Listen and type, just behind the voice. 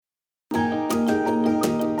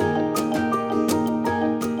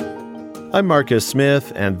I'm Marcus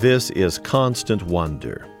Smith, and this is Constant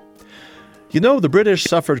Wonder. You know, the British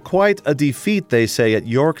suffered quite a defeat, they say, at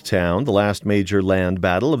Yorktown, the last major land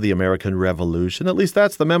battle of the American Revolution. At least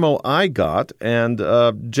that's the memo I got. And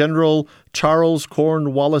General Charles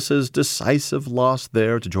Cornwallis's decisive loss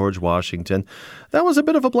there to George Washington, that was a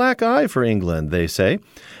bit of a black eye for England, they say.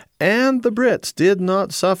 And the Brits did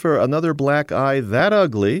not suffer another black eye that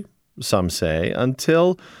ugly, some say,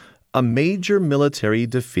 until a major military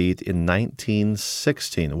defeat in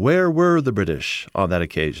 1916. Where were the British on that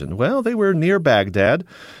occasion? Well, they were near Baghdad.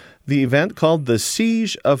 The event called the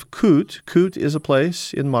Siege of Kut. Kut is a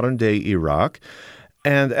place in modern-day Iraq.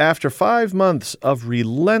 And after 5 months of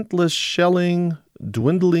relentless shelling,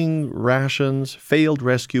 dwindling rations, failed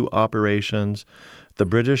rescue operations, the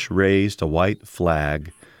British raised a white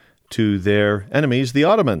flag to their enemies, the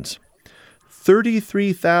Ottomans.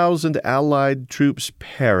 33,000 Allied troops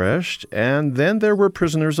perished, and then there were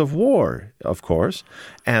prisoners of war, of course.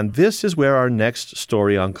 And this is where our next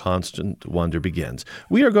story on Constant Wonder begins.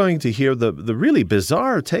 We are going to hear the really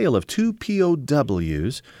bizarre tale of two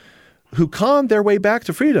POWs who conned their way back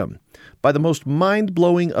to freedom by the most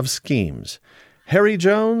mind-blowing of schemes. Harry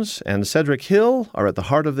Jones and Cedric Hill are at the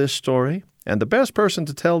heart of this story, and the best person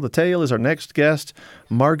to tell the tale is our next guest,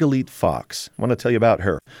 Margalit Fox. I want to tell you about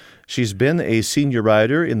her. She's been a senior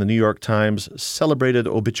writer in the New York Times' celebrated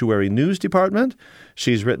obituary news department.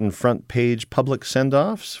 She's written front-page public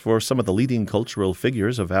send-offs for some of the leading cultural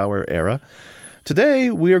figures of our era. Today,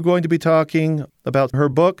 we are going to be talking about her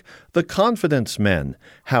book, The Confidence Men,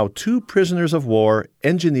 How Two Prisoners of War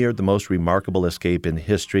Engineered the Most Remarkable Escape in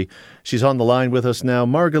History. She's on the line with us now.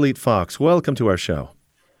 Margalit Fox, welcome to our show.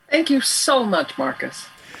 Thank you so much, Marcus.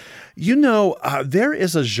 You know, there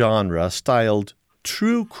is a genre styled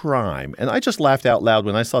true crime. And I just laughed out loud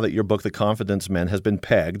when I saw that your book, The Confidence Men, has been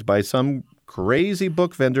pegged by some crazy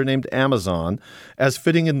book vendor named Amazon as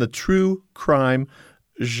fitting in the true crime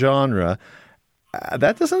genre.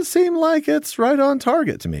 That doesn't seem like it's right on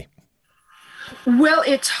target to me. Well,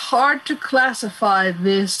 it's hard to classify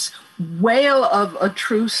this whale of a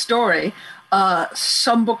true story.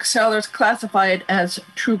 Some booksellers classify it as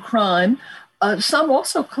true crime. Some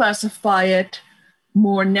also classify it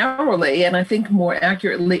more narrowly, and I think more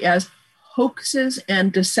accurately, as hoaxes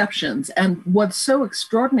and deceptions. And what's so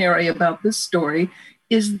extraordinary about this story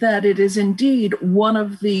is that it is indeed one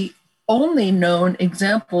of the only known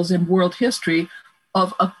examples in world history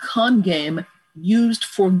of a con game used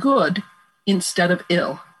for good instead of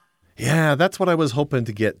ill. Yeah, that's what I was hoping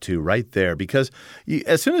to get to right there, because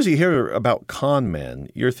as soon as you hear about con men,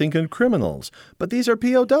 you're thinking criminals, but these are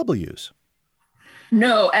POWs.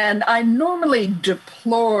 No, and I normally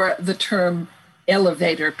deplore the term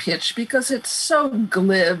elevator pitch because it's so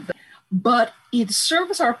glib, but it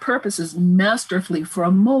serves our purposes masterfully for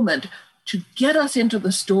a moment to get us into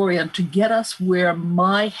the story and to get us where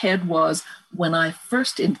my head was when I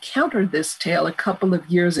first encountered this tale a couple of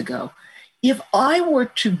years ago. If I were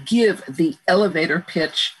to give the elevator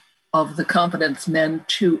pitch of The Confidence Men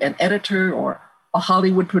to an editor or a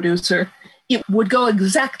Hollywood producer, it would go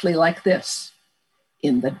exactly like this.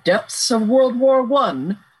 In the depths of World War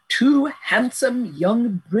I, two handsome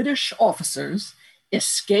young British officers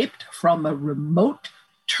escaped from a remote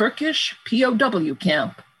Turkish POW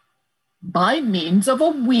camp by means of a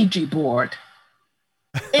Ouija board.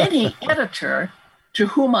 Any editor to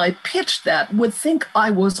whom I pitched that would think I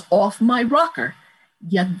was off my rocker,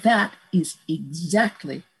 yet that is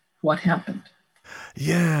exactly what happened.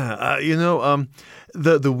 Yeah,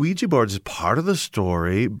 the Ouija board is part of the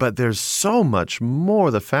story, but there's so much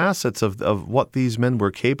more. The facets of what these men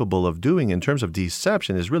were capable of doing in terms of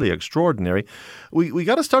deception is really extraordinary. We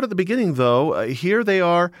got to start at the beginning, though. Here they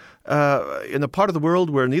are in a part of the world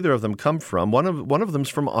where neither of them come from. One of them's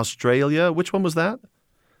from Australia. Which one was that?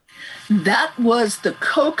 That was the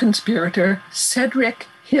co-conspirator, Cedric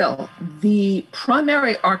Hill. The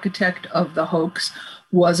primary architect of the hoax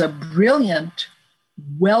was a brilliant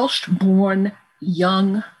Welsh-born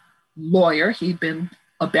young lawyer. He'd been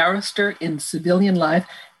a barrister in civilian life,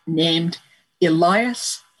 named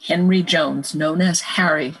Elias Henry Jones, known as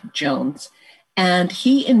Harry Jones. And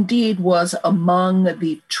he indeed was among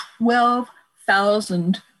the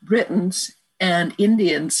 12,000 Britons and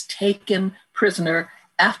Indians taken prisoner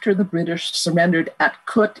after the British surrendered at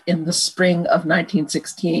Kut in the spring of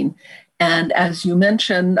 1916. And as you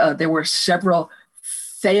mentioned, there were several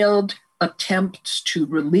failed attempts to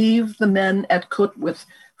relieve the men at Kut with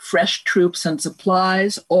fresh troops and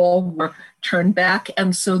supplies. All were turned back.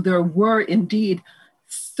 And so there were indeed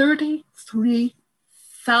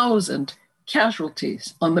 33,000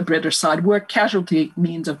 casualties on the British side, where casualty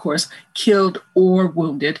means, of course, killed or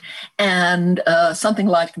wounded, and something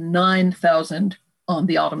like 9,000 on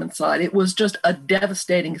the Ottoman side. It was just a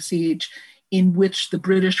devastating siege in which the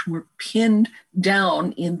British were pinned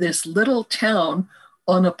down in this little town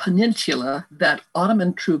on a peninsula that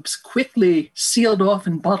Ottoman troops quickly sealed off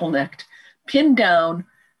and bottlenecked, pinned down,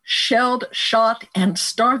 shelled, shot, and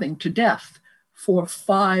starving to death for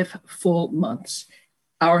 5 full months.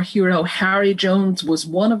 Our hero, Harry Jones, was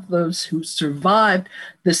one of those who survived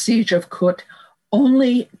the siege of Kut,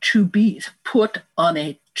 only to be put on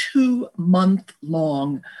a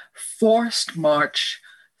 2-month-long forced march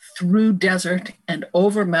through desert and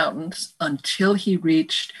over mountains until he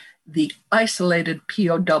reached the isolated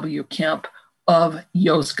POW camp of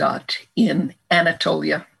Yozgat in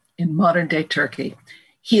Anatolia, in modern-day Turkey.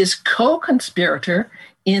 His co-conspirator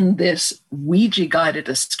in this Ouija-guided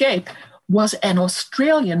escape was an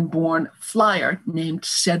Australian-born flyer named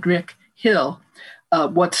Cedric Hill.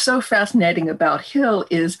 What's so fascinating about Hill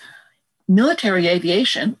is military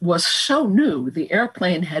aviation was so new. The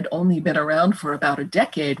airplane had only been around for about a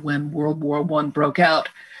decade when World War I broke out,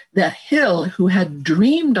 that Hill, who had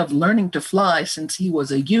dreamed of learning to fly since he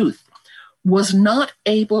was a youth, was not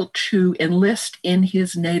able to enlist in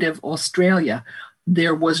his native Australia.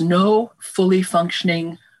 There was no fully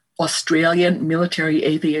functioning Australian military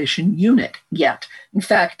aviation unit yet. In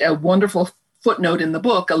fact, a wonderful footnote in the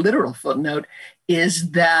book, a literal footnote,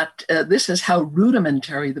 is that this is how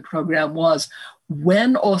rudimentary the program was.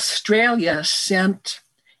 When Australia sent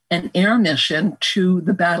an air mission to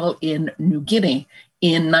the battle in New Guinea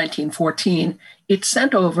in 1914, it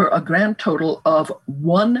sent over a grand total of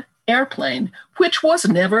 1 airplane, which was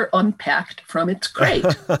never unpacked from its crate.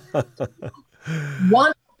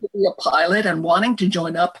 Wanting to be a pilot and wanting to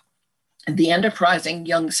join up, the enterprising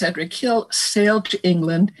young Cedric Hill sailed to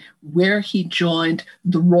England, where he joined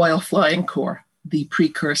the Royal Flying Corps, the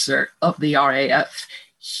precursor of the RAF.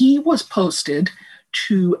 He was posted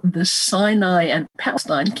to the Sinai and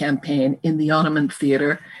Palestine campaign in the Ottoman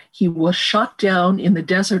theater. He was shot down in the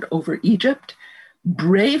desert over Egypt,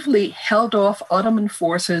 bravely held off Ottoman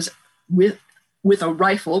forces with a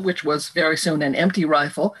rifle, which was very soon an empty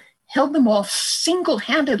rifle, held them off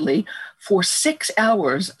single-handedly for 6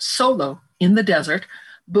 hours solo in the desert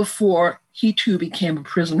before he too became a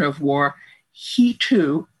prisoner of war. He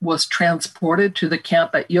too was transported to the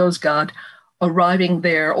camp at Yozgat, arriving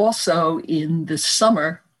there also in the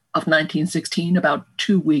summer of 1916, about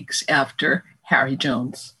 2 weeks after Harry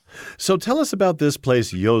Jones. So tell us about this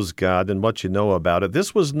place, Yozgat, and what you know about it.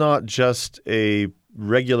 This was not just a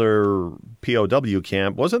regular POW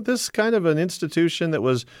camp. Wasn't this kind of an institution that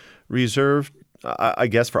was reserved, I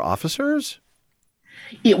guess, for officers?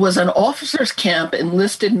 It was an officers' camp.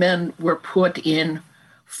 Enlisted men were put in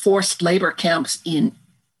forced labor camps in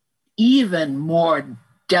even more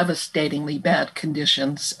devastatingly bad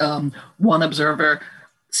conditions. One observer,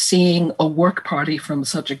 seeing a work party from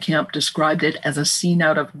such a camp, described it as a scene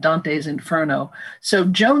out of Dante's Inferno. So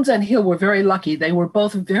Jones and Hill were very lucky. They were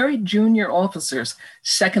both very junior officers,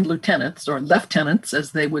 second lieutenants, or lieutenants,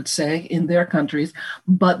 as they would say in their countries,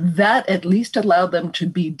 but that at least allowed them to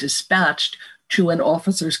be dispatched to an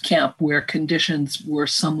officers' camp where conditions were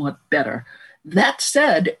somewhat better. That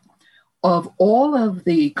said, of all of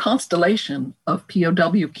the constellation of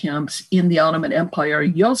POW camps in the Ottoman Empire,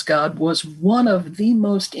 Yozgat was one of the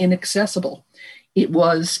most inaccessible. It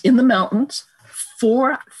was in the mountains,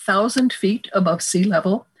 4,000 feet above sea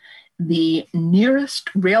level. The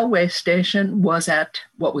nearest railway station was at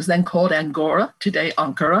what was then called Angora, today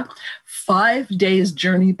Ankara, 5 days'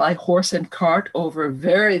 journey by horse and cart over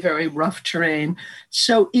very, very rough terrain.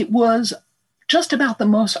 So it was just about the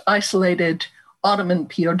most isolated Ottoman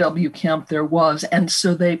POW camp there was. And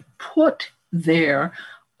so they put there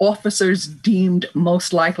officers deemed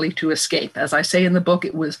most likely to escape. As I say in the book,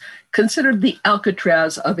 it was considered the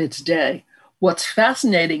Alcatraz of its day. What's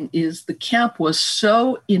fascinating is the camp was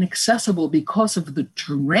so inaccessible because of the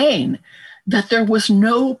terrain that there was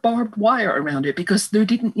no barbed wire around it, because there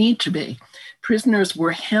didn't need to be. Prisoners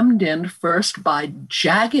were hemmed in first by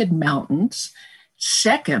jagged mountains,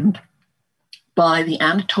 second by the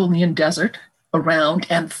Anatolian desert around,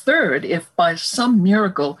 and third, if by some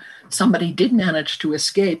miracle somebody did manage to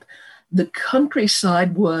escape, the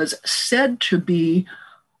countryside was said to be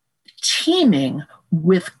teeming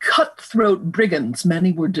with cutthroat brigands.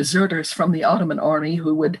 Many were deserters from the Ottoman army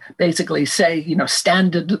who would basically say,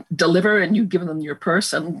 stand to deliver, and you give them your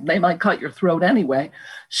purse and they might cut your throat anyway.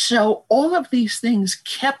 So all of these things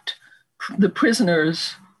kept the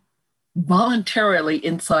prisoners voluntarily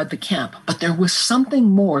inside the camp. But there was something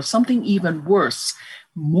more, something even worse,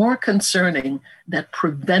 more concerning that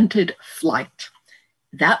prevented flight.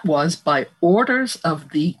 That was by orders of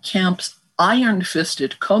the camp's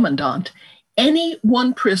iron-fisted commandant. Any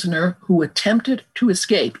one prisoner who attempted to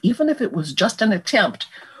escape, even if it was just an attempt,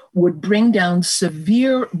 would bring down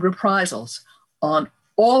severe reprisals on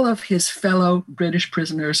all of his fellow British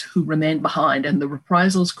prisoners who remained behind. And the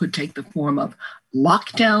reprisals could take the form of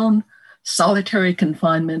lockdown, solitary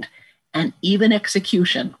confinement, and even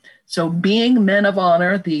execution. So being men of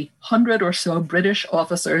honor, the 100 or so British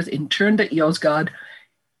officers interned at Yozgad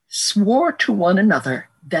swore to one another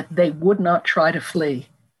that they would not try to flee.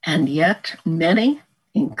 And yet many,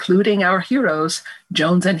 including our heroes,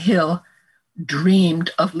 Jones and Hill,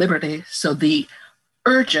 dreamed of liberty. So the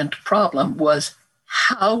urgent problem was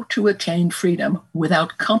how to attain freedom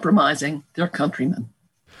without compromising their countrymen.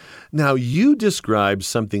 Now, you described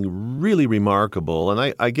something really remarkable,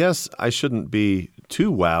 and I guess I shouldn't be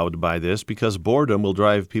too wowed by this because boredom will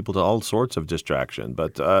drive people to all sorts of distraction.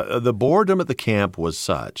 But the boredom at the camp was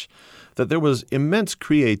such that there was immense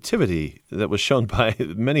creativity that was shown by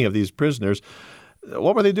many of these prisoners.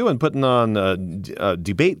 What were they doing? Putting on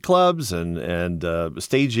debate clubs and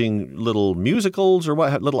staging little musicals or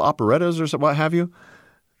little operettas or what have you?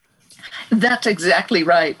 That's exactly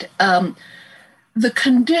right. The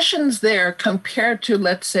conditions there compared to,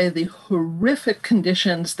 let's say, the horrific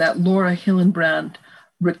conditions that Laura Hillenbrand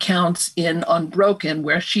recounts in Unbroken,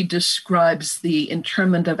 where she describes the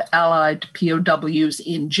internment of Allied POWs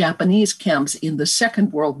in Japanese camps in the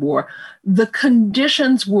Second World War, the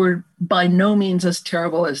conditions were by no means as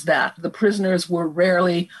terrible as that. The prisoners were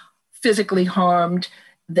rarely physically harmed.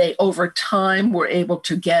 They, over time, were able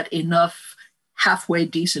to get enough halfway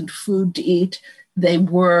decent food to eat. They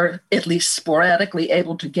were, at least sporadically,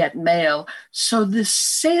 able to get mail. So the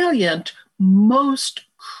salient, most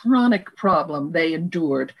chronic problem they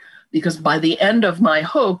endured, because by the end of my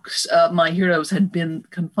hoax, my heroes had been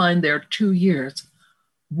confined there 2 years,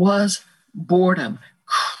 was boredom,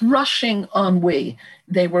 crushing ennui.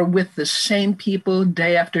 They were with the same people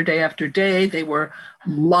day after day after day. They were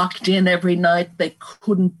locked in every night. They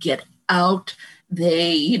couldn't get out.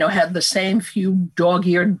 They, had the same few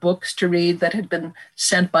dog-eared books to read that had been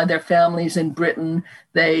sent by their families in Britain.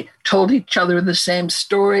 They told each other the same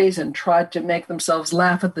stories and tried to make themselves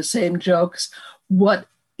laugh at the same jokes. What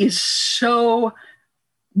is so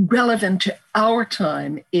relevant to our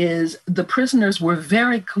time is the prisoners were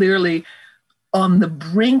very clearly on the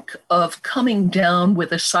brink of coming down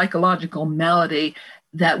with a psychological malady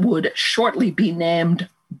that would shortly be named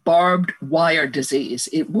barbed wire disease.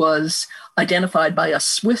 It was identified by a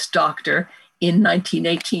Swiss doctor in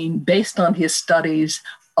 1918 based on his studies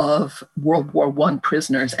of World War I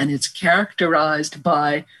prisoners, and it's characterized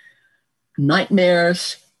by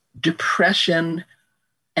nightmares, depression,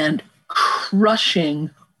 and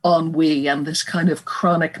crushing ennui and this kind of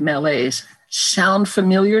chronic malaise. Sound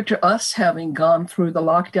familiar to us, having gone through the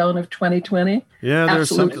lockdown of 2020? Yeah,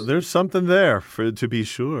 there's something there, to be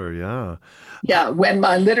sure, yeah. Yeah, when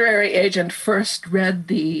my literary agent first read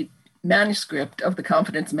the manuscript of The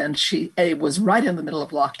Confidence Men, it was right in the middle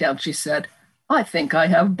of lockdown. She said, I think I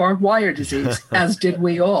have barbed wire disease, as did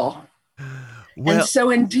we all. Well, and so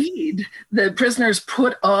indeed, the prisoners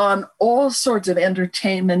put on all sorts of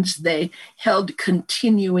entertainments. They held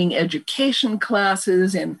continuing education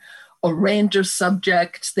classes in a range of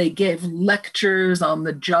subjects. They gave lectures on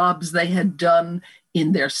the jobs they had done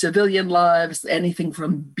in their civilian lives, anything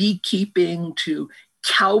from beekeeping to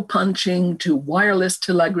cow punching to wireless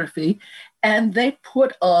telegraphy. And they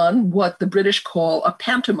put on what the British call a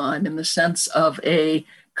pantomime in the sense of a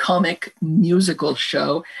comic musical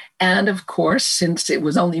show. And of course, since it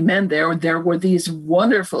was only men there were these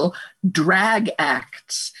wonderful drag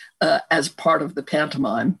acts as part of the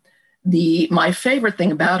pantomime. My favorite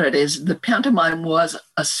thing about it is the pantomime was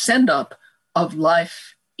a send-up of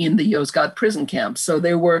life in the Yozgad prison camp. So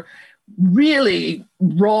there were really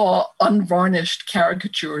raw, unvarnished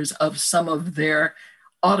caricatures of some of their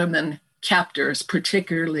Ottoman captors,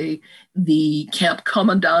 particularly the camp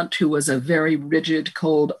commandant, who was a very rigid,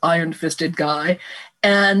 cold, iron-fisted guy,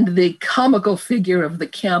 and the comical figure of the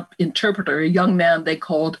camp interpreter, a young man they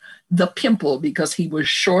called the Pimple because he was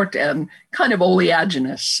short and kind of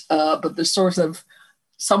oleaginous, but the source of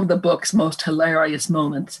some of the book's most hilarious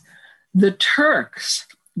moments. The Turks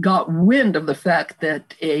got wind of the fact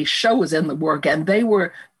that a show was in the work, and they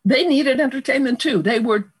needed entertainment too. They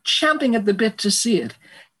were champing at the bit to see it.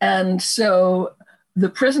 And so the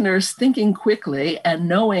prisoners, thinking quickly and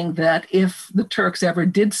knowing that if the Turks ever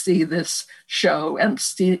did see this show and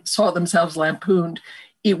saw themselves lampooned,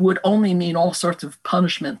 it would only mean all sorts of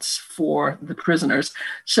punishments for the prisoners.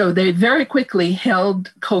 So they very quickly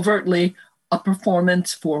held covertly a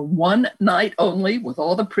performance for one night only with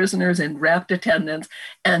all the prisoners in rapt attendance.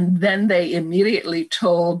 And then they immediately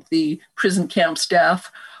told the prison camp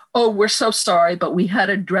staff, "Oh, we're so sorry, but we had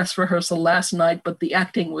a dress rehearsal last night, but the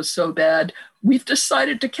acting was so bad. We've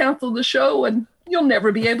decided to cancel the show and you'll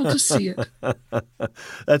never be able to see it."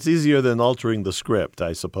 That's easier than altering the script,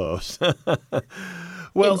 I suppose.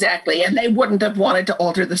 Well, exactly. And they wouldn't have wanted to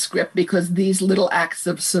alter the script because these little acts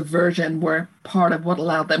of subversion were part of what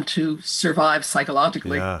allowed them to survive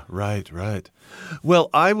psychologically. Yeah, right. Well,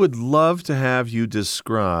 I would love to have you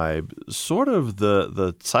describe sort of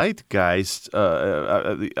the zeitgeist.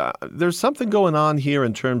 There's something going on here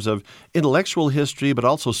in terms of intellectual history, but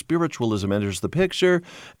also spiritualism enters the picture.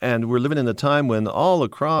 And we're living in a time when all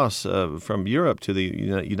across from Europe to the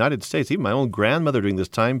United States, even my own grandmother during this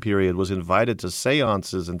time period was invited to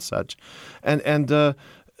seances and such. And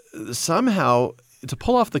somehow, to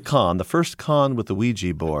pull off the first con with the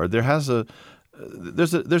Ouija board, there's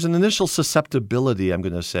an initial susceptibility, I'm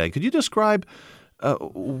going to say. Could you describe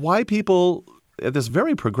why people at this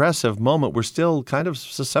very progressive moment were still kind of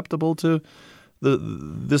susceptible to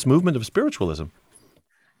this movement of spiritualism?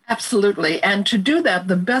 Absolutely. And to do that,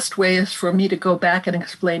 the best way is for me to go back and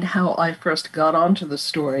explain how I first got onto the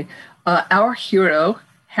story. Our hero,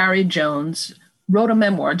 Harry Jones, wrote a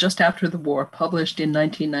memoir just after the war, published in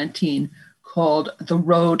 1919, called The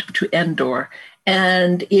Road to Endor.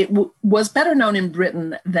 And it was better known in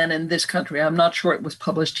Britain than in this country. I'm not sure it was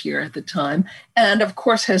published here at the time. And of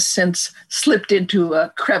course has since slipped into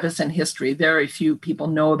a crevice in history. Very few people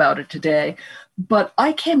know about it today. But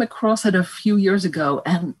I came across it a few years ago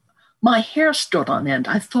and my hair stood on end.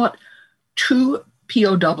 I thought 2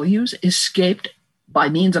 POWs escaped by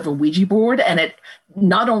means of a Ouija board. And it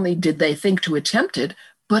not only did they think to attempt it,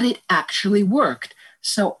 but it actually worked.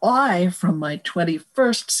 So I, from my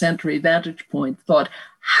 21st century vantage point, thought,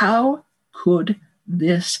 how could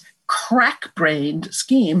this crack-brained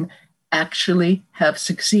scheme actually have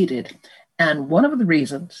succeeded? And one of the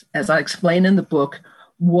reasons, as I explain in the book,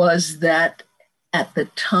 was that at the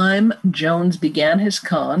time Jones began his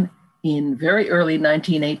con in very early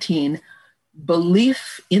 1918,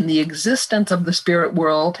 belief in the existence of the spirit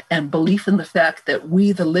world and belief in the fact that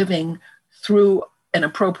we, the living, through an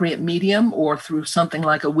appropriate medium or through something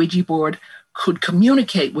like a Ouija board, could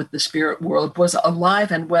communicate with the spirit world was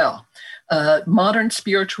alive and well. Modern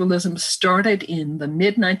spiritualism started in the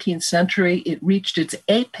mid-19th century. It reached its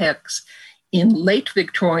apex in late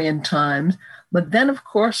Victorian times. But then, of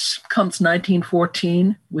course, comes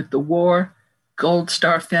 1914 with the war, Gold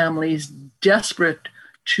Star families desperate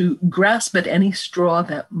to grasp at any straw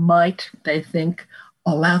that might, they think,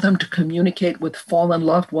 allow them to communicate with fallen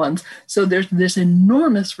loved ones. So there's this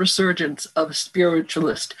enormous resurgence of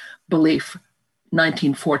spiritualist belief,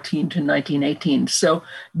 1914 to 1918. So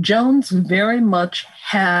Jones very much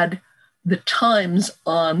had the times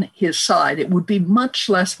on his side. It would be much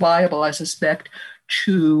less viable, I suspect,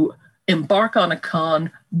 to embark on a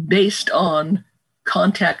con based on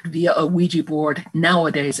contact via a Ouija board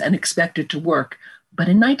nowadays and expect it to work. But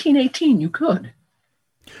in 1918, you could.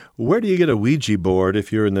 Where do you get a Ouija board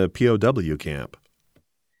if you're in the POW camp?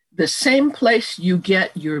 The same place you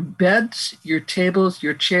get your beds, your tables,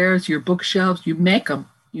 your chairs, your bookshelves, you make them.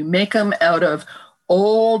 You make them out of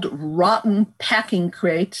old, rotten packing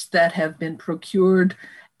crates that have been procured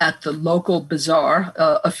at the local bazaar.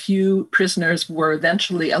 A few prisoners were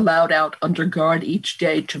eventually allowed out under guard each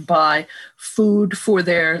day to buy food for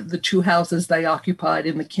the 2 houses they occupied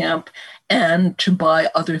in the camp and to buy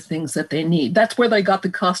other things that they need. That's where they got the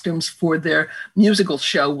costumes for their musical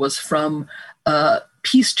show, was from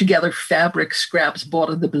pieced together fabric scraps bought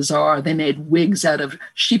at the bazaar. They made wigs out of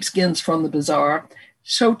sheepskins from the bazaar.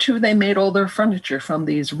 So too, they made all their furniture from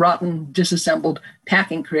these rotten, disassembled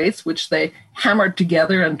packing crates, which they hammered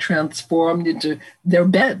together and transformed into their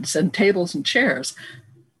beds and tables and chairs.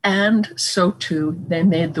 And so too, they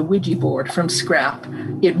made the Ouija board from scrap.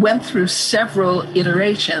 It went through several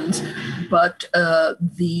iterations, but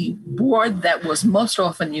the board that was most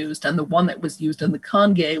often used and the one that was used in the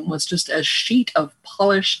con game was just a sheet of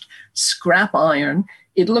polished scrap iron.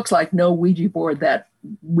 It looks like no Ouija board that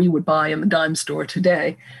we would buy in the dime store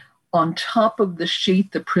today. On top of the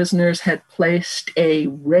sheet, the prisoners had placed a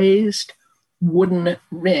raised wooden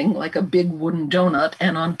ring, like a big wooden donut.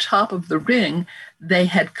 And on top of the ring, they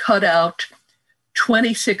had cut out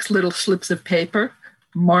 26 little slips of paper,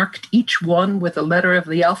 marked each one with a letter of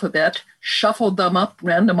the alphabet, shuffled them up,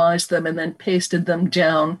 randomized them, and then pasted them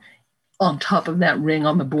down on top of that ring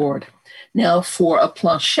on the board. Now, for a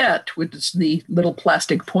planchette, which is the little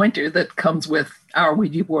plastic pointer that comes with our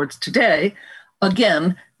Ouija boards today,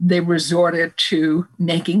 again, they resorted to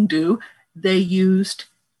making do. They used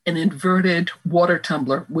an inverted water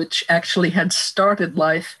tumbler, which actually had started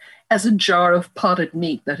life as a jar of potted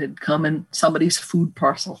meat that had come in somebody's food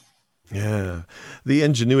parcel. Yeah, the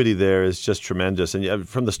ingenuity there is just tremendous, and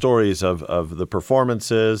from the stories of the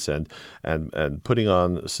performances and putting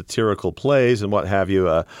on satirical plays and what have you,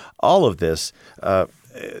 all of this,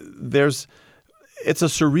 it's a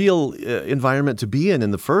surreal environment to be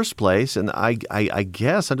in the first place, and I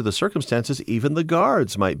guess under the circumstances, even the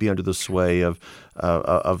guards might be under the sway of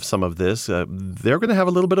some of this. They're going to have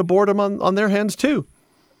a little bit of boredom on their hands too.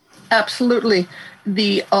 Absolutely.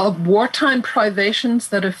 The wartime privations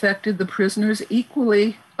that affected the prisoners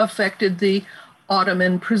equally affected the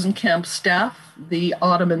Ottoman prison camp staff, the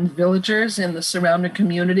Ottoman villagers in the surrounding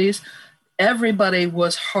communities. Everybody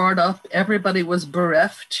was hard up. Everybody was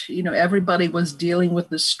bereft. Everybody was dealing with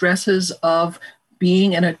the stresses of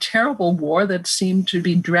being in a terrible war that seemed to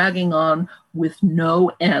be dragging on with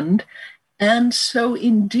no end. And so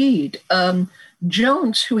indeed,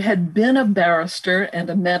 Jones, who had been a barrister and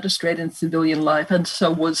a magistrate in civilian life, and so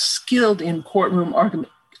was skilled in courtroom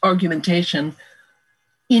argumentation,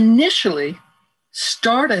 initially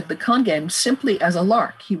started the con game simply as a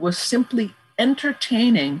lark. He was simply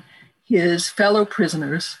entertaining his fellow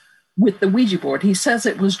prisoners with the Ouija board. He says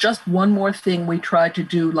it was just one more thing we tried to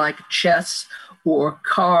do, like chess or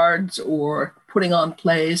cards or putting on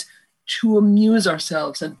plays, to amuse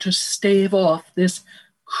ourselves and to stave off this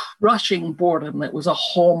crushing boredom that was a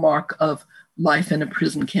hallmark of life in a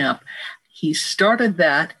prison camp. He started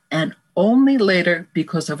that, and only later,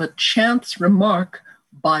 because of a chance remark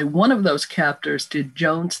by one of those captors, did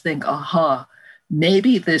Jones think, aha,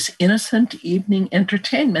 maybe this innocent evening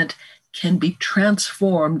entertainment can be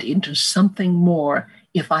transformed into something more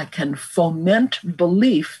if I can foment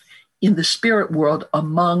belief in the spirit world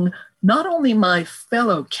among not only my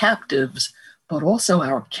fellow captives, but also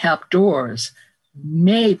our captors.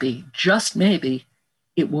 Maybe, just maybe,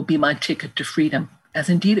 it will be my ticket to freedom, as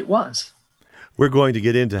indeed it was. We're going to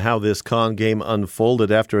get into how this con game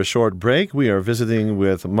unfolded after a short break. We are visiting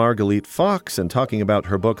with Margalit Fox and talking about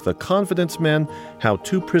her book, The Confidence Men, How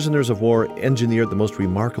Two Prisoners of War Engineered the Most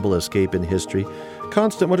Remarkable Escape in History.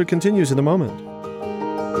 Constant Wonder continues in a moment.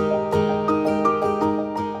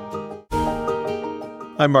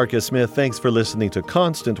 I'm Marcus Smith. Thanks for listening to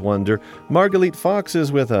Constant Wonder. Margalit Fox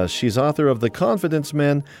is with us. She's author of The Confidence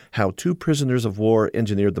Men, How Two Prisoners of War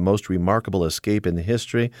Engineered the Most Remarkable Escape in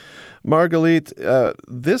History. Margalit,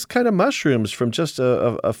 this kind of mushrooms from just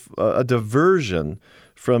a diversion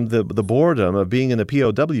from the boredom of being in a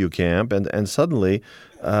POW camp, and suddenly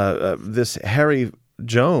this Harry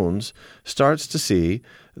Jones starts to see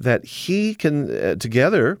that he can,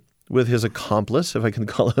 together with his accomplice, if I can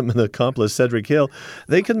call him an accomplice, Cedric Hill,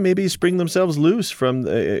 they can maybe spring themselves loose from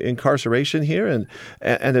incarceration here, and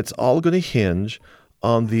it's all going to hinge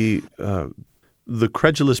on the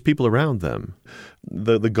credulous people around them,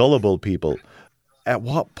 the gullible people. At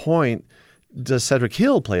what point does Cedric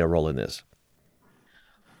Hill play a role in this?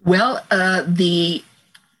 Well, the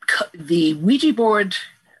Ouija board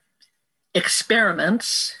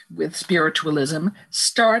experiments with spiritualism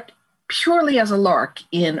start purely as a lark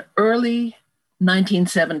in early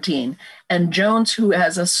 1917. And Jones, who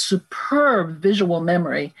has a superb visual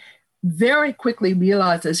memory, very quickly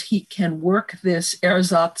realizes he can work this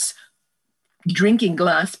ersatz drinking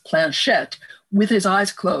glass planchette with his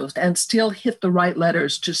eyes closed and still hit the right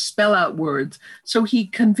letters to spell out words. So he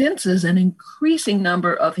convinces an increasing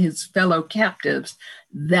number of his fellow captives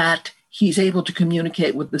that he's able to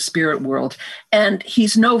communicate with the spirit world. And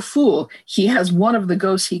he's no fool. He has one of the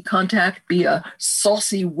ghosts he contact be a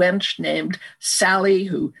saucy wench named Sally,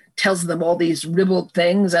 who tells them all these ribald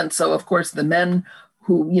things. And so, of course, the men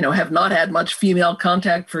who, have not had much female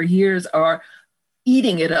contact for years are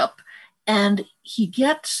eating it up. And he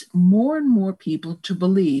gets more and more people to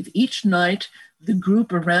believe. Each night, the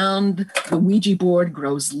group around the Ouija board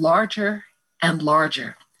grows larger and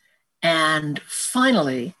larger. And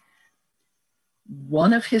finally,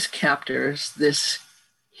 one of his captors, this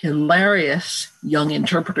hilarious young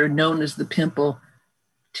interpreter known as the Pimple,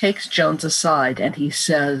 takes Jones aside and he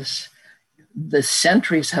says, "The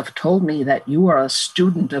sentries have told me that you are a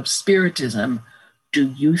student of spiritism. Do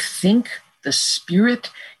you think the spirit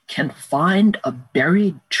can find a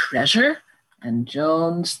buried treasure?" And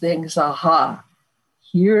Jones thinks, aha,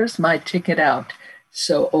 here's my ticket out.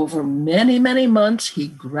 So over many, many months, he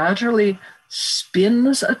gradually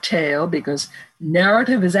spins a tale, because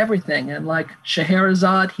narrative is everything. And like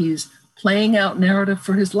Scheherazade, he's playing out narrative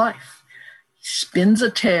for his life. He spins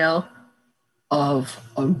a tale of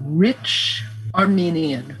a rich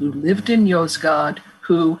Armenian who lived in Yozgad,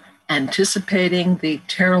 who, anticipating the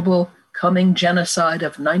terrible coming genocide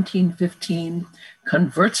of 1915,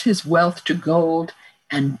 converts his wealth to gold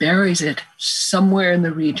and buries it somewhere in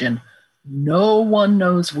the region. No one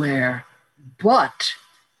knows where, but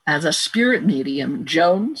as a spirit medium,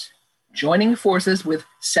 Jones, joining forces with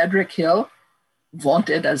Cedric Hill,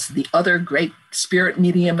 vaunted as the other great spirit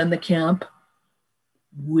medium in the camp,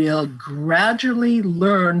 will gradually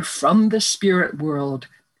learn from the spirit world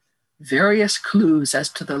various clues as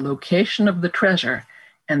to the location of the treasure.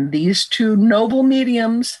 And these two noble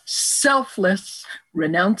mediums, selfless,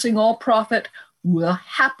 renouncing all profit, will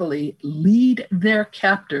happily lead their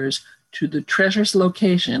captors to the treasure's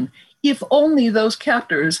location, if only those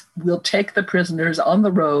captors will take the prisoners on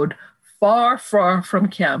the road far, far from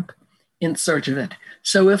camp in search of it.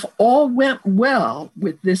 So if all went well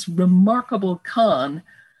with this remarkable con,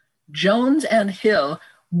 Jones and Hill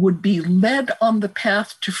would be led on the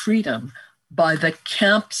path to freedom by the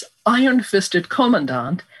camp's iron-fisted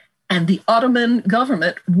commandant, and the Ottoman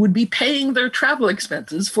government would be paying their travel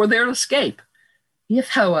expenses for their escape. If,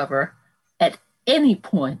 however, at any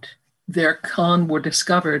point their con were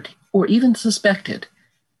discovered or even suspected,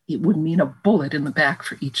 it would mean a bullet in the back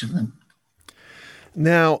for each of them.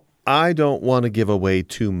 Now, I don't want to give away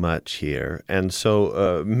too much here, and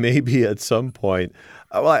so maybe at some point,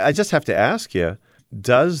 I just have to ask you,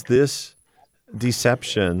 does this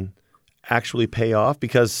deception actually pay off?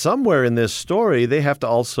 Because somewhere in this story, they have to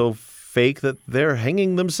also fake that they're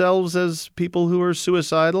hanging themselves as people who are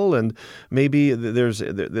suicidal, and maybe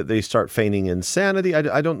they start feigning insanity.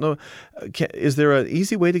 I don't know. Is there an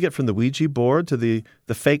easy way to get from the Ouija board to the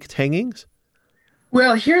faked hangings?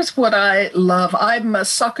 Well, here's what I love. I'm a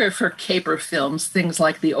sucker for caper films, things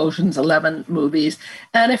like the Ocean's 11 movies.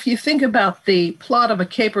 And if you think about the plot of a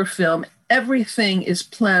caper film, everything is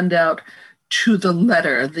planned out to the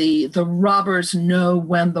letter. The robbers know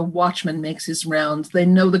when the watchman makes his rounds. They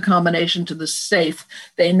know the combination to the safe.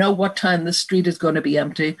 They know what time the street is going to be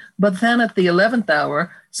empty. But then at the 11th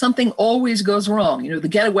hour, something always goes wrong. The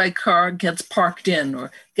getaway car gets parked in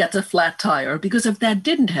or gets a flat tire, because if that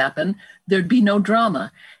didn't happen, there'd be no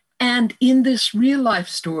drama. And in this real life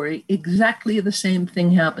story, exactly the same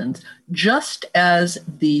thing happens. Just as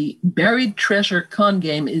the buried treasure con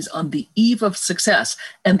game is on the eve of success,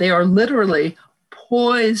 and they are literally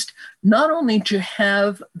poised not only to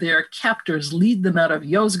have their captors lead them out of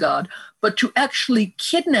Yozgad, but to actually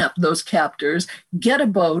kidnap those captors, get a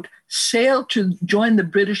boat, sail to join the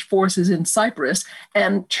British forces in Cyprus,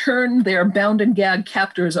 and turn their bound and gagged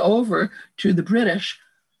captors over to the British.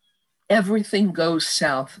 Everything goes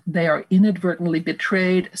south. They are inadvertently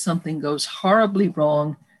betrayed. Something goes horribly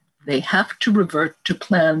wrong. They have to revert to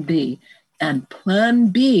Plan B. And Plan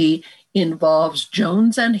B involves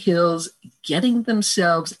Jones and Hills getting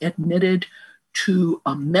themselves admitted to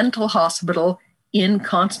a mental hospital in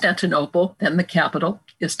Constantinople, then the capital,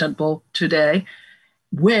 Istanbul today,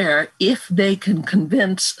 where if they can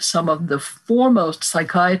convince some of the foremost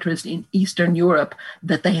psychiatrists in Eastern Europe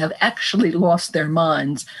that they have actually lost their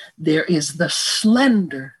minds, there is the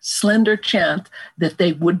slender chance that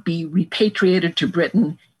they would be repatriated to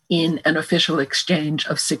Britain in an official exchange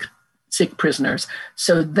of sick prisoners.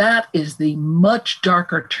 So that is the much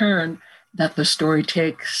darker turn that the story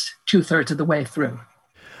takes 2/3 of the way through.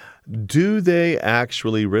 Do they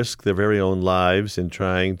actually risk their very own lives in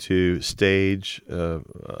trying to stage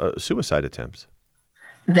suicide attempts?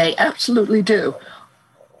 They absolutely do.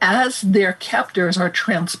 As their captors are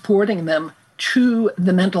transporting them to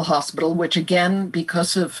the mental hospital, which again,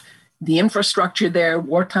 because of the infrastructure there,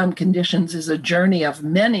 wartime conditions, is a journey of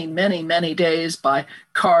many, many, many days by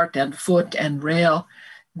cart and foot and rail,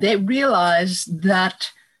 they realize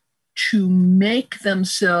that to make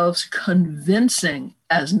themselves convincing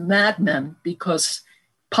as madmen, because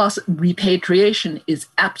repatriation is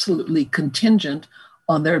absolutely contingent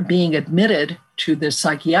on their being admitted to the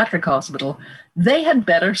psychiatric hospital, they had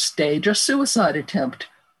better stage a suicide attempt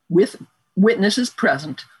with witnesses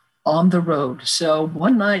present on the road. So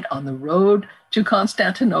one night on the road to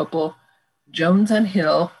Constantinople, Jones and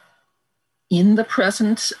Hill, in the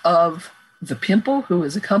presence of the pimple who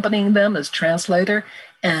is accompanying them as translator,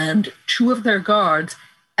 and two of their guards,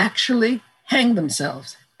 actually hang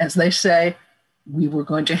themselves. As they say, we were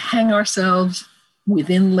going to hang ourselves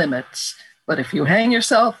within limits. But if you hang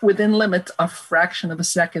yourself within limits, a fraction of a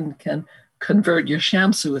second can convert your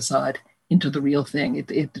sham suicide into the real thing.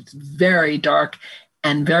 It's very dark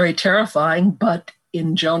and very terrifying, but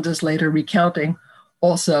in Jones's later recounting,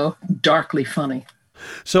 also darkly funny.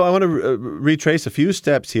 So I want to retrace a few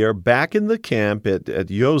steps here. Back in the camp at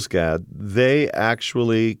Yozgad, they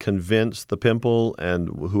actually convinced the Pimple and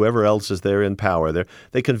whoever else is there in power there.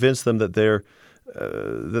 They convinced them that they're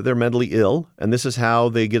mentally ill, and this is how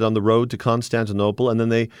they get on the road to Constantinople, and then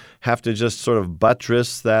they have to just sort of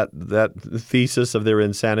buttress that thesis of their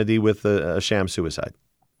insanity with a sham suicide.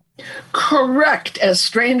 Correct. As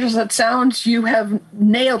strange as that sounds, you have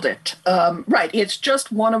nailed it. Right. It's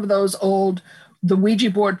just one of those old, the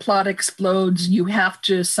Ouija board plot explodes, you have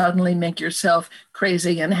to suddenly make yourself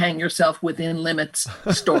crazy and hang yourself within limits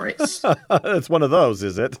stories. It's one of those,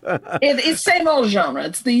 is it? It's same old genre.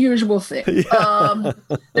 It's the usual thing. Yeah.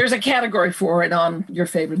 There's a category for it on your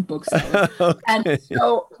favorite bookseller. Okay. And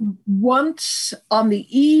so once on the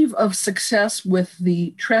eve of success with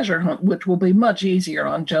the treasure hunt, which will be much easier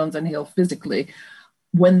on Jones and Hill physically,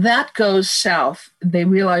 when that goes south, they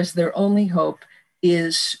realize their only hope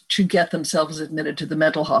is to get themselves admitted to the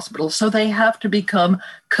mental hospital. So they have to become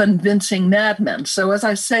convincing madmen. So as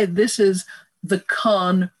I say, this is the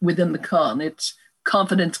con within the con. It's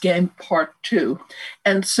Confidence Game Part 2.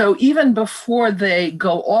 And so even before they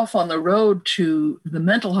go off on the road to the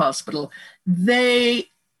mental hospital, they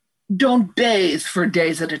don't bathe for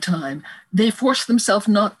days at a time. They force themselves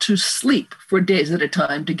not to sleep for days at a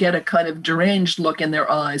time to get a kind of deranged look in their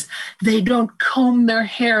eyes. They don't comb their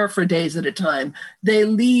hair for days at a time. They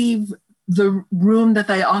leave the room that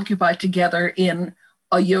they occupy together in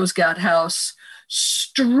a Yozgat house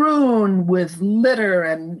strewn with litter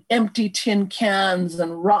and empty tin cans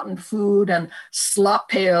and rotten food and slop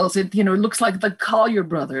pails. It looks like the Collier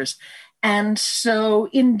brothers. And so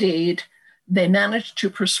indeed, they managed to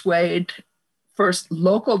persuade first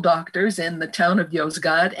local doctors in the town of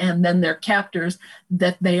Yozgad and then their captors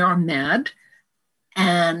that they are mad,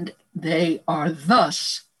 and they are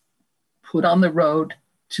thus put on the road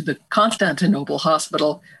to the Constantinople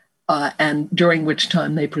hospital, and during which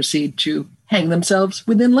time they proceed to hang themselves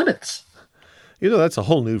within limits. That's a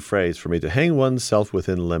whole new phrase for me, to hang oneself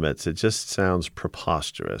within limits. It just sounds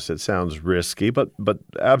preposterous. It sounds risky, but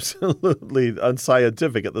absolutely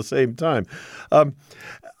unscientific at the same time.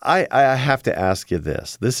 I have to ask you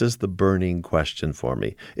this. This is the burning question for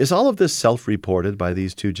me. Is all of this self-reported by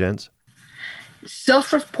these two gents?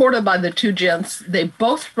 Self-reported by the two gents. They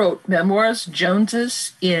both wrote memoirs,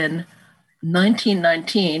 Jones's in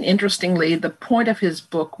 1919. Interestingly, the point of his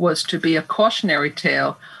book was to be a cautionary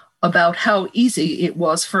tale about how easy it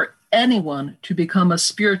was for anyone to become a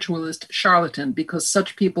spiritualist charlatan, because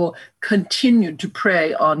such people continued to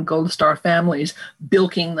prey on Gold Star families,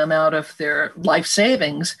 bilking them out of their life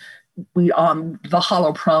savings on the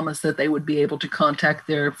hollow promise that they would be able to contact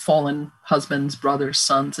their fallen husbands, brothers,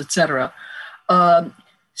 sons, etc.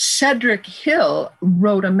 Cedric Hill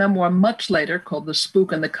wrote a memoir much later called The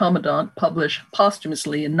Spook and the Commandant, published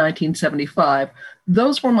posthumously in 1975.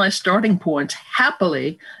 Those were my starting points.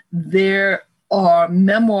 Happily, there are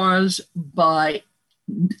memoirs by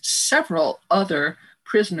several other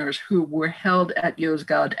prisoners who were held at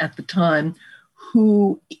Yozgad at the time,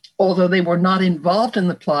 who, although they were not involved in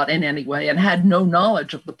the plot in any way and had no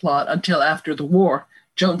knowledge of the plot until after the war,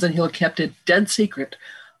 Jones and Hill kept it dead secret.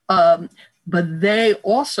 But they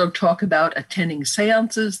also talk about attending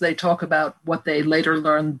seances. They talk about what they later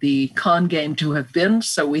learned the con game to have been.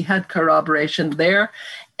 So we had corroboration there.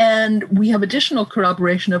 And we have additional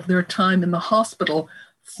corroboration of their time in the hospital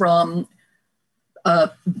from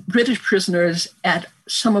British prisoners at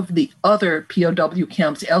some of the other POW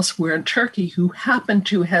camps elsewhere in Turkey who happened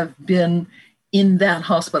to have been in that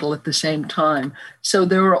hospital at the same time. So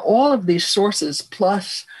there are all of these sources,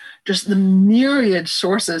 plus just the myriad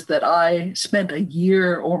sources that I spent a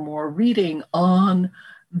year or more reading on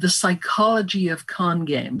the psychology of con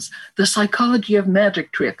games, the psychology of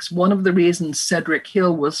magic tricks. One of the reasons Cedric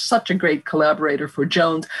Hill was such a great collaborator for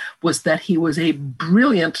Jones was that he was a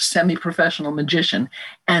brilliant semi-professional magician.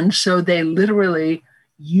 And so they literally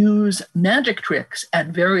use magic tricks at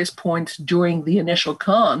various points during the initial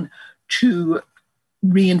con to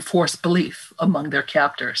reinforce belief among their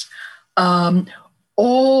captors.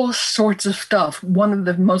 All sorts of stuff. One of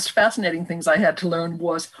the most fascinating things I had to learn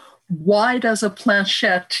was, why does a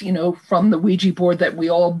planchette, from the Ouija board that we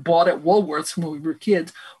all bought at Woolworths when we were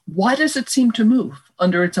kids, why does it seem to move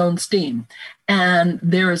under its own steam? And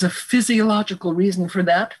there is a physiological reason for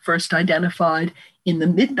that, first identified in the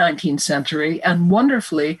mid-19th century and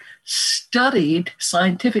wonderfully studied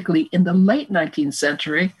scientifically in the late 19th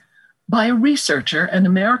century by a researcher, an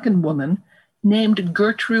American woman named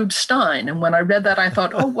Gertrude Stein. And when I read that, I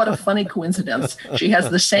thought, oh, what a funny coincidence. She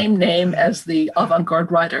has the same name as the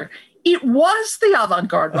avant-garde writer It was the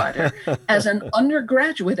avant-garde writer. As an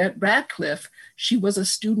undergraduate at Radcliffe, she was a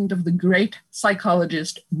student of the great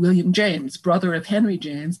psychologist William James, brother of Henry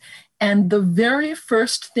James. And the very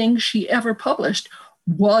first thing she ever published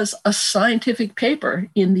was a scientific paper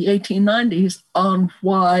in the 1890s on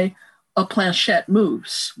why a planchette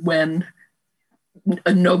moves when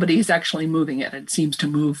nobody is actually moving it. It seems to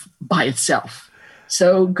move by itself.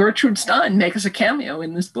 So Gertrude Stein makes a cameo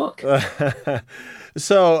in this book.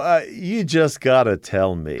 So you just got to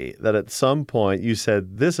tell me that at some point you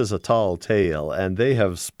said, this is a tall tale, and they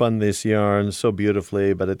have spun this yarn so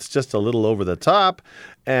beautifully, but it's just a little over the top.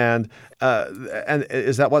 And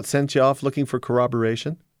is that what sent you off looking for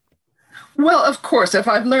corroboration? Well, of course, if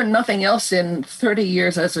I've learned nothing else in 30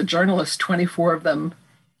 years as a journalist, 24 of them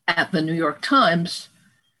at the New York Times,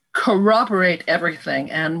 corroborate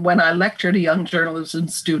everything. And when I lecture to young journalism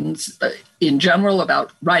students in general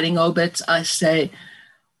about writing obits, I say,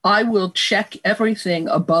 I will check everything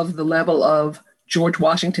above the level of George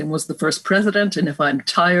Washington was the first president, and if I'm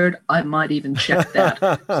tired, I might even check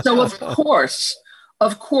that. So of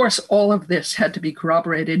course, all of this had to be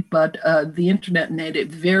corroborated, but the internet made it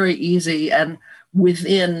very easy. And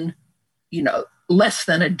within, less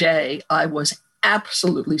than a day, I was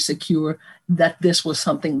absolutely secure that this was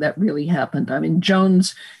something that really happened. I mean,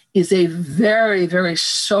 Jones is a very, very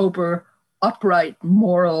sober, upright,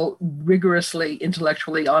 moral, rigorously,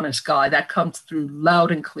 intellectually honest guy. That comes through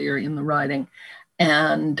loud and clear in the writing.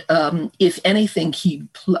 And if anything, he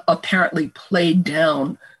apparently played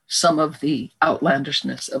down some of the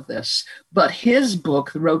outlandishness of this. But his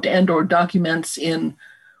book, The Road to Endor, documents in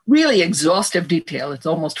really exhaustive detail, it's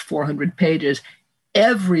almost 400 pages,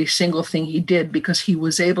 every single thing he did, because he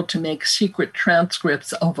was able to make secret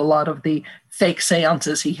transcripts of a lot of the fake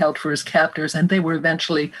seances he held for his captors, and they were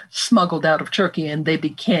eventually smuggled out of Turkey, and they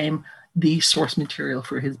became the source material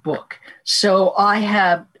for his book. So I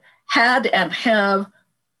have had and have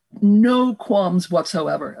no qualms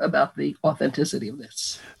whatsoever about the authenticity of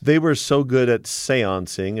this. They were so good at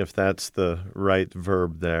seancing, if that's the right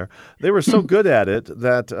verb there. They were so good at it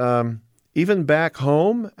that even back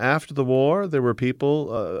home after the war, there were people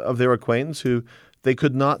of their acquaintance who they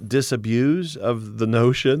could not disabuse of the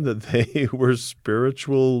notion that they were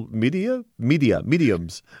spiritual mediums.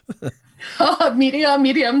 Mediums,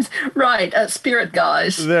 right, spirit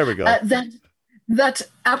guys. There we go. That's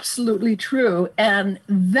absolutely true. And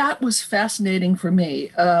that was fascinating for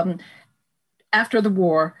me. After the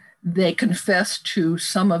war, they confessed to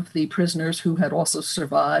some of the prisoners who had also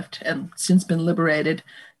survived and since been liberated.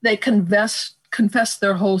 They confessed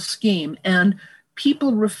their whole scheme, and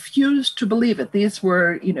people refused to believe it. These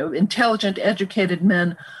were, intelligent, educated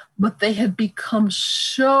men, but they had become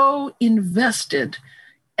so invested,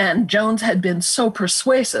 and Jones had been so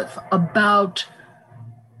persuasive about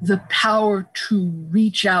the power to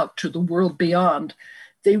reach out to the world beyond.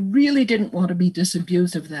 They really didn't want to be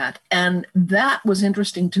disabused of that. And that was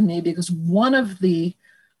interesting to me because one of the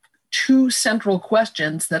two central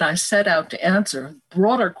questions that I set out to answer,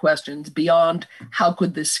 broader questions beyond how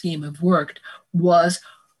could this scheme have worked, was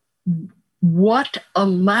what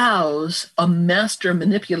allows a master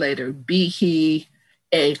manipulator, be he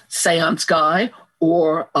a seance guy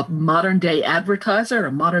or a modern day advertiser,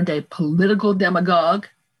 a modern day political demagogue,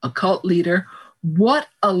 a cult leader, what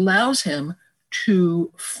allows him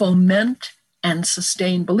to foment and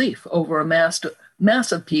sustain belief over a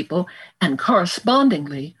mass of people, and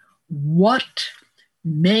correspondingly, what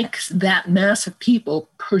makes that mass of people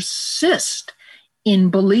persist in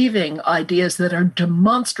believing ideas that are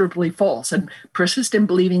demonstrably false and persist in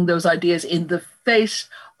believing those ideas in the face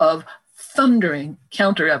of thundering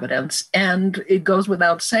counter evidence. And it goes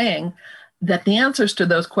without saying that the answers to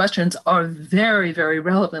those questions are very, very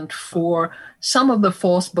relevant for some of the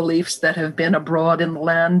false beliefs that have been abroad in the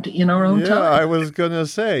land in our own time. Yeah, I was going to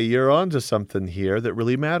say, you're onto something here that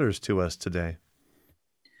really matters to us today.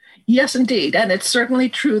 Yes, indeed. And it's certainly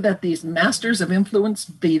true that these masters of influence,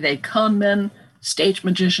 be they con men, stage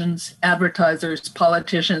magicians, advertisers,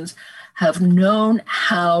 politicians, have known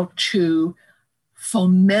how to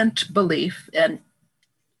foment belief and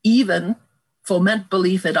even foment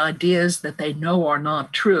belief in ideas that they know are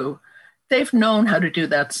not true. They've known how to do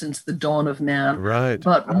that since the dawn of man. Right.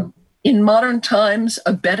 But in modern times,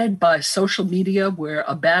 abetted by social media, where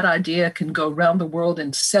a bad idea can go around the world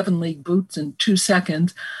in 7-league boots in 2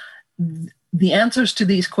 seconds, the answers to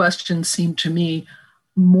these questions seem to me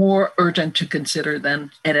more urgent to consider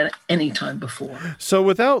than at any time before. So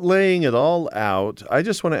without laying it all out, I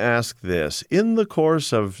just want to ask this. In the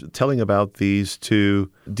course of telling about these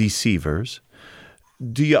two deceivers,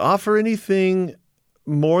 do you offer anything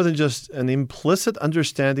more than just an implicit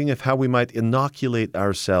understanding of how we might inoculate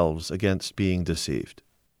ourselves against being deceived?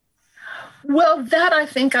 Well, that I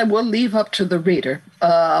think I will leave up to the reader.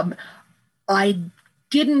 I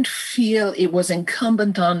didn't feel it was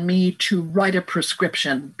incumbent on me to write a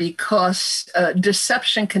prescription because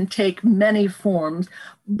deception can take many forms.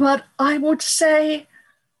 But I would say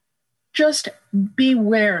just be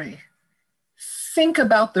wary. Think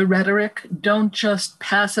about the rhetoric. Don't just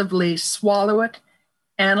passively swallow it.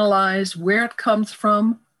 Analyze where it comes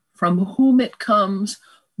from whom it comes,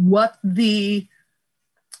 what the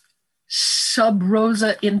sub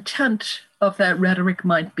rosa intent of that rhetoric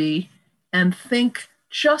might be, and think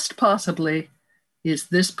just possibly, is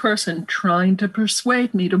this person trying to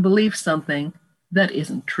persuade me to believe something that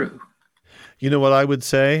isn't true? You know what I would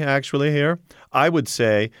say, actually, here? I would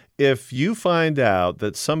say if you find out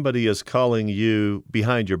that somebody is calling you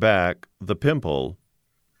behind your back the pimple,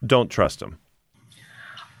 don't trust him.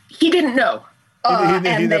 He didn't know.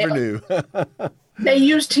 He never knew. They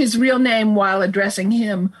used his real name while addressing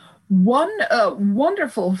him. One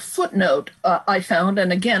wonderful footnote I found,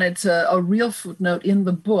 and again, it's a real footnote in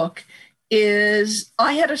the book, is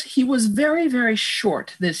he was very, very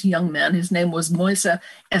short, this young man. His name was Moise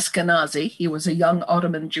Eskenazi. He was a young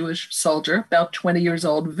Ottoman Jewish soldier, about 20 years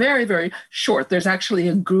old, very, very short. There's actually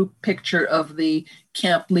a group picture of the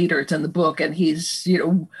camp leaders in the book, and he's,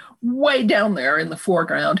 way down there in the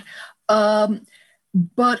foreground.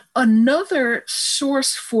 But another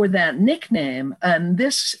source for that nickname, and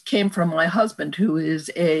this came from my husband, who is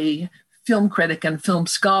a film critic and film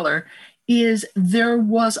scholar, is there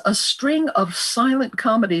was a string of silent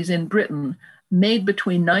comedies in Britain made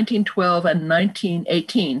between 1912 and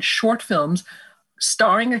 1918, short films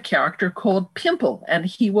starring a character called Pimple. And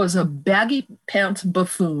he was a baggy pants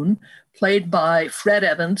buffoon played by Fred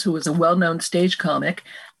Evans, who was a well-known stage comic.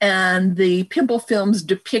 And the Pimple films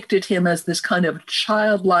depicted him as this kind of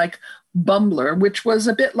childlike bumbler, which was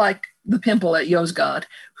a bit like the Pimple at Yozgat,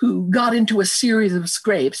 who got into a series of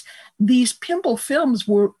scrapes. These Pimple films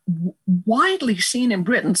were widely seen in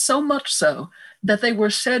Britain, so much so that they were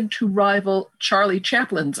said to rival Charlie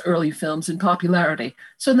Chaplin's early films in popularity.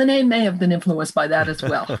 So the name may have been influenced by that as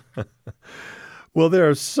well. Well, there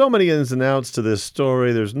are so many ins and outs to this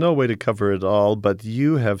story. There's no way to cover it all, but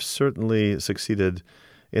you have certainly succeeded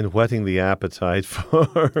in whetting the appetite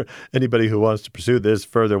for anybody who wants to pursue this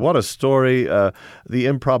further. What a story, the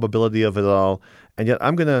improbability of it all. And yet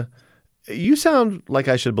you sound like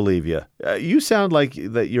I should believe you. You sound like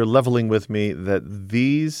that you're leveling with me that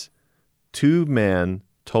these two men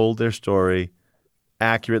told their story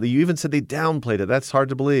accurately. You even said they downplayed it. That's hard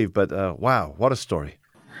to believe, but wow, what a story.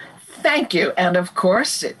 Thank you. And of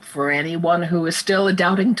course, for anyone who is still a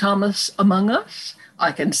doubting Thomas among us,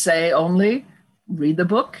 I can say only read the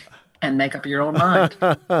book and make up your own mind.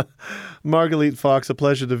 Margalit Fox, a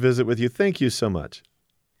pleasure to visit with you. Thank you so much.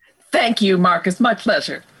 Thank you, Marcus. My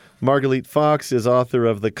pleasure. Margalit Fox is author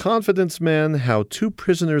of The Confidence Men: How Two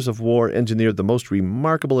Prisoners of War Engineered the Most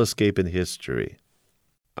Remarkable Escape in History.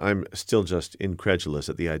 I'm still just incredulous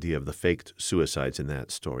at the idea of the faked suicides in that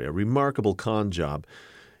story. A remarkable con job.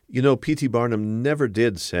 You know, P.T. Barnum never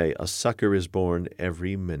did say a sucker is born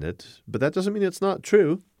every minute, but that doesn't mean it's not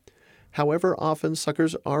true. However often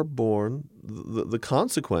suckers are born, the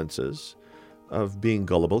consequences of being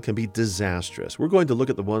gullible can be disastrous. We're going to look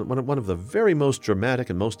at one of the very most dramatic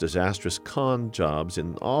and most disastrous con jobs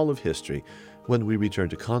in all of history when we return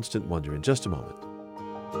to Constant Wonder in just a moment.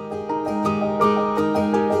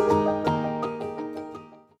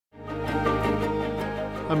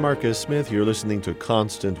 I'm Marcus Smith. You're listening to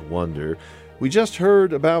Constant Wonder. We just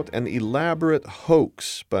heard about an elaborate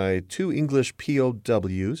hoax by two English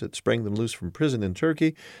POWs that sprang them loose from prison in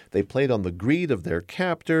Turkey. They played on the greed of their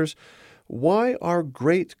captors. Why are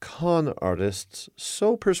great con artists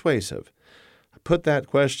so persuasive? I put that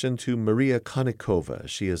question to Maria Konnikova.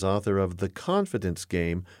 She is author of The Confidence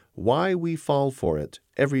Game: Why We Fall for It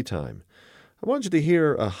Every Time. I want you to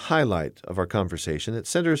hear a highlight of our conversation. It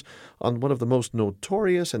centers on one of the most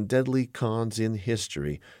notorious and deadly cons in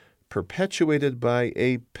history, perpetuated by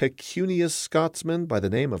a pecunious Scotsman by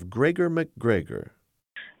the name of Gregor MacGregor.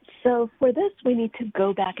 So for this, we need to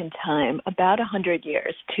go back in time about 100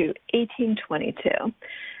 years to 1822.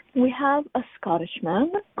 We have a Scottish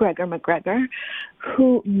man, Gregor MacGregor,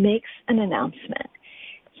 who makes an announcement.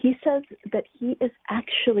 He says that he is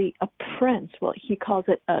actually a prince. Well, he calls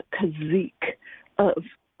it a cazique of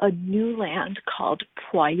a new land called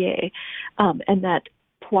Poitiers, and that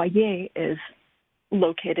Poitiers is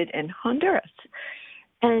located in Honduras.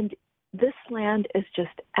 And this land is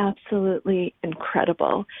just absolutely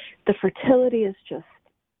incredible. The fertility is just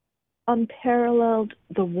unparalleled.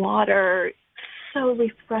 The water, so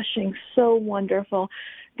refreshing, so wonderful.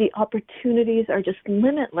 The opportunities are just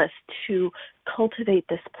limitless to cultivate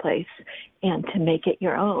this place and to make it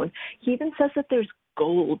your own. He even says that there's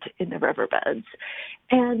gold in the riverbeds.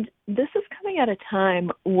 And this is coming at a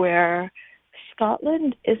time where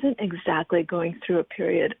Scotland isn't exactly going through a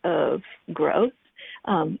period of growth.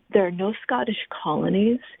 There are no Scottish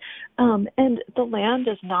colonies, and the land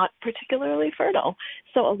is not particularly fertile.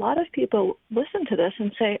 So a lot of people listen to this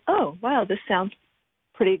and say, oh, wow, this sounds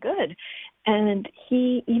pretty good. And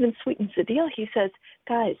he even sweetens the deal. He says,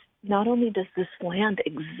 guys, not only does this land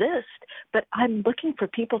exist, but I'm looking for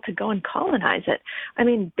people to go and colonize it. I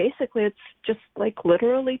mean, basically, it's just like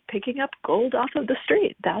literally picking up gold off of the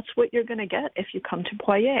street. That's what you're going to get if you come to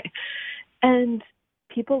Poitiers. And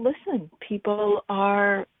people listen. People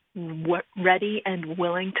are ready and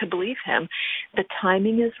willing to believe him. The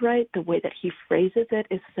timing is right. The way that he phrases it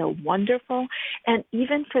is so wonderful. And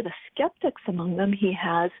even for the skeptics among them, he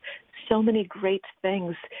has so many great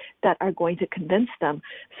things that are going to convince them.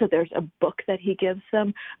 So there's a book that he gives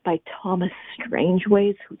them by Thomas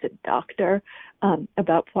Strangeways, who's a doctor,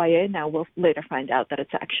 about Poitiers. Now, we'll later find out that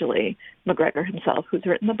it's actually MacGregor himself who's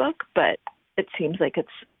written the book, but it seems like it's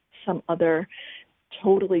some other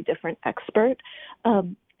totally different expert.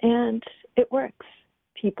 And it works.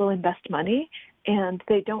 People invest money, and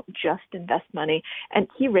they don't just invest money. And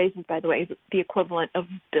he raises, by the way, the equivalent of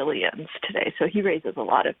billions today. So he raises a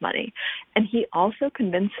lot of money. And he also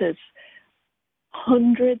convinces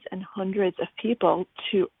hundreds and hundreds of people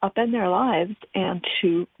to upend their lives and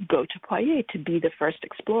to go to Poitiers to be the first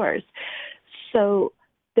explorers. So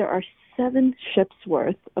there are 7 ships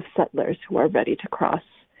worth of settlers who are ready to cross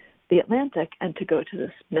the Atlantic and to go to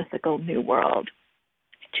this mythical new world.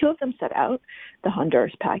 2 of them set out, the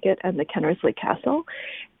Honduras Packet and the Kennersley Castle,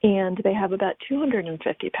 and they have about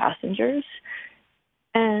 250 passengers.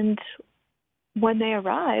 And when they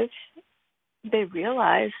arrive, they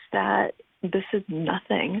realize that this is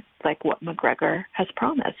nothing like what MacGregor has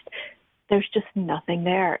promised. There's just nothing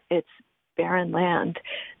there. It's barren land.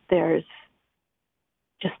 There's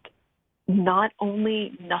just not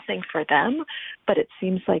only nothing for them, but it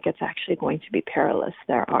seems like it's actually going to be perilous.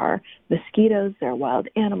 There are mosquitoes, there are wild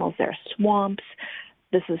animals, there are swamps.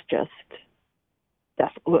 This is just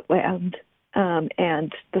desolate land.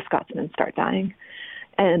 And the Scotsmen start dying.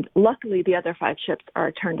 And luckily, the other 5 ships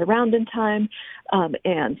are turned around in time,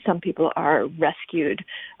 and some people are rescued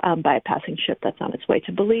by a passing ship that's on its way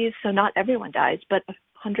to Belize. So not everyone dies, but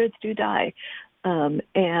hundreds do die.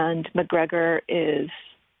 And MacGregor is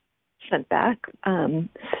sent back.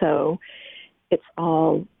 So it's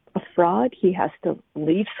all a fraud. He has to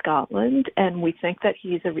leave Scotland, and we think that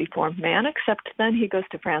he's a reformed man, except then he goes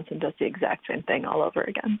to France and does the exact same thing all over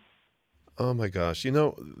again. Oh my gosh. You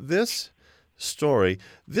know, this story,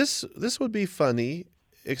 this would be funny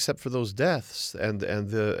except for those deaths and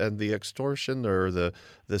the extortion or the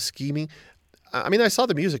scheming. I mean, I saw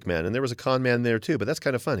The Music Man, and there was a con man there too, but that's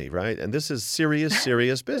kind of funny, right? And this is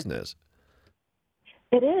serious business.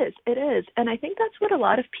 It is. And I think that's what a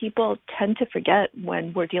lot of people tend to forget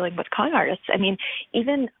when we're dealing with con artists. I mean,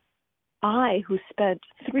 even I, who spent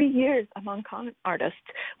 3 years among con artists,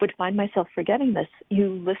 would find myself forgetting this.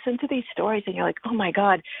 You listen to these stories and you're like, oh my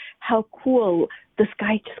God, how cool. This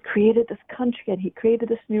guy just created this country and he created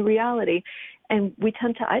this new reality. And we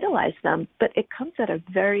tend to idolize them, but it comes at a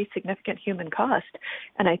very significant human cost.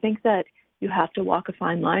 And I think that you have to walk a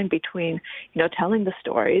fine line between, telling the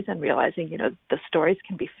stories and realizing, the stories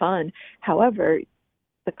can be fun. However,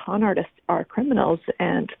 the con artists are criminals,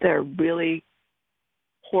 and they're really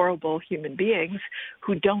horrible human beings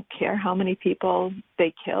who don't care how many people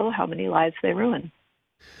they kill, how many lives they ruin.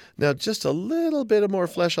 Now, just a little bit of more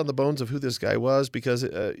flesh on the bones of who this guy was, because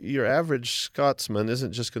your average Scotsman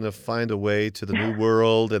isn't just going to find a way to the New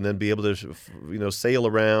World and then be able to, sail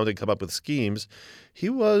around and come up with schemes. He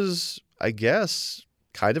was, I guess,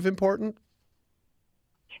 kind of important.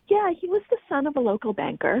 Yeah, he was the son of a local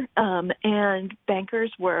banker, and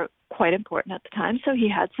bankers were quite important at the time. So he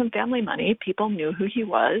had some family money. People knew who he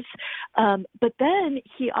was. But then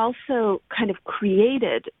he also kind of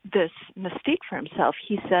created this mystique for himself.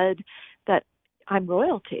 He said that I'm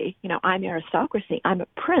royalty, I'm aristocracy, I'm a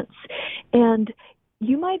prince. And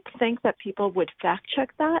you might think that people would fact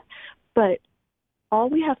check that, but all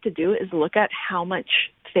we have to do is look at how much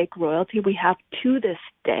fake royalty we have to this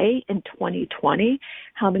day in 2020,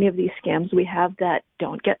 how many of these scams we have that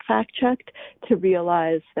don't get fact-checked, to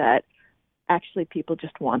realize that actually people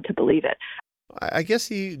just want to believe it. I guess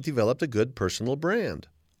he developed a good personal brand.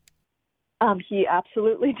 He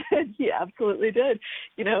absolutely did. He absolutely did.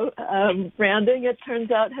 Branding, it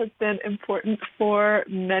turns out, has been important for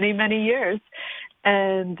many, many years.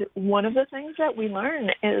 And one of the things that we learn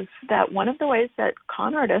is that one of the ways that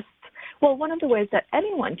one of the ways that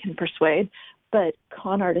anyone can persuade, but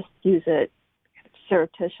con artists use it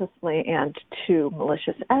surreptitiously and to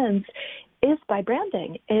malicious ends, is by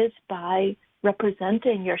branding, is by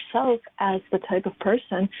representing yourself as the type of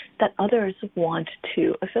person that others want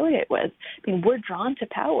to affiliate with. I mean, we're drawn to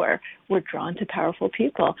power. We're drawn to powerful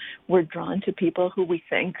people. We're drawn to people who we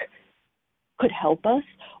think could help us.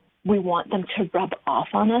 We want them to rub off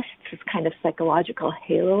on us, this kind of psychological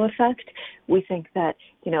halo effect. We think that,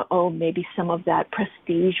 maybe some of that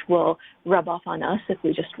prestige will rub off on us if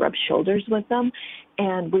we just rub shoulders with them.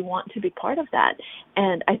 And we want to be part of that.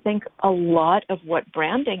 And I think a lot of what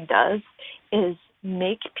branding does is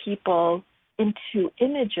make people into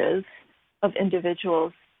images of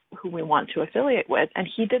individuals who we want to affiliate with. And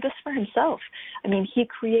he did this for himself. I mean, he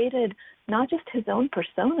created not just his own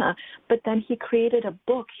persona, but then he created a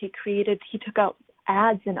book. He took out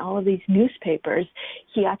ads in all of these newspapers.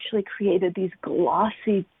 He actually created these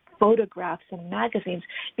glossy photographs in magazines.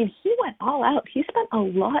 I mean, he went all out. He spent a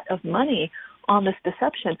lot of money on this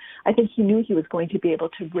deception. I think he knew he was going to be able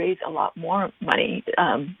to raise a lot more money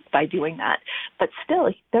by doing that. But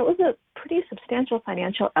still, that was a pretty substantial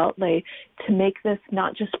financial outlay to make this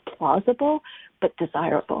not just plausible, but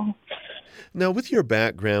desirable. Now, with your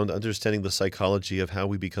background, understanding the psychology of how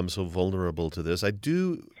we become so vulnerable to this,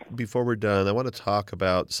 before we're done, I want to talk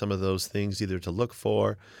about some of those things either to look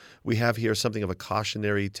for. We have here something of a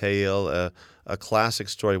cautionary tale, a classic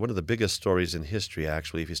story, one of the biggest stories in history,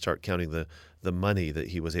 actually, if you start counting the money that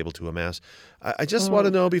he was able to amass. I just want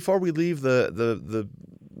to know, before we leave the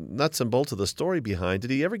nuts and bolts of the story behind,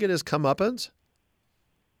 did he ever get his comeuppance?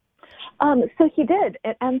 So he did.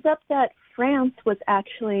 It ends up that France was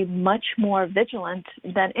actually much more vigilant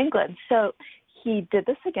than England. So he did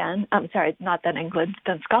this again. Not than England,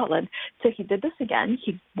 than Scotland. So he did this again.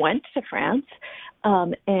 He went to France,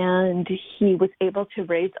 and he was able to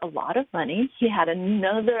raise a lot of money. He had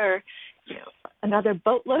another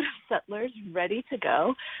boatload of settlers ready to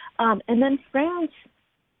go. And then France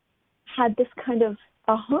had this kind of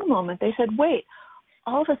aha moment. They said, wait,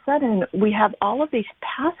 all of a sudden we have all of these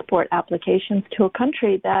passport applications to a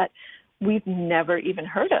country that we've never even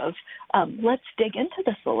heard of. Let's dig into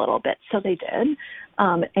this a little bit. So they did.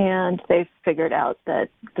 And they figured out that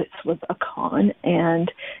this was a con,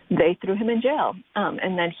 and they threw him in jail.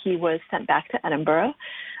 And then he was sent back to Edinburgh.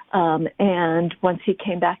 And once he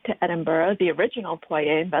came back to Edinburgh, the original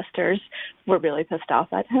Poirier investors were really pissed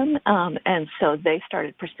off at him. And so they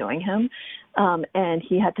started pursuing him. And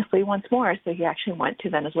he had to flee once more. So he actually went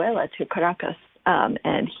to Venezuela, to Caracas,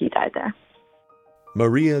 and he died there.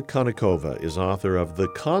 Maria Konnikova is author of The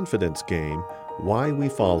Confidence Game, Why We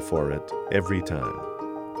Fall For It Every Time.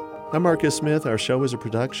 I'm Marcus Smith. Our show is a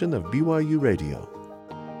production of BYU Radio.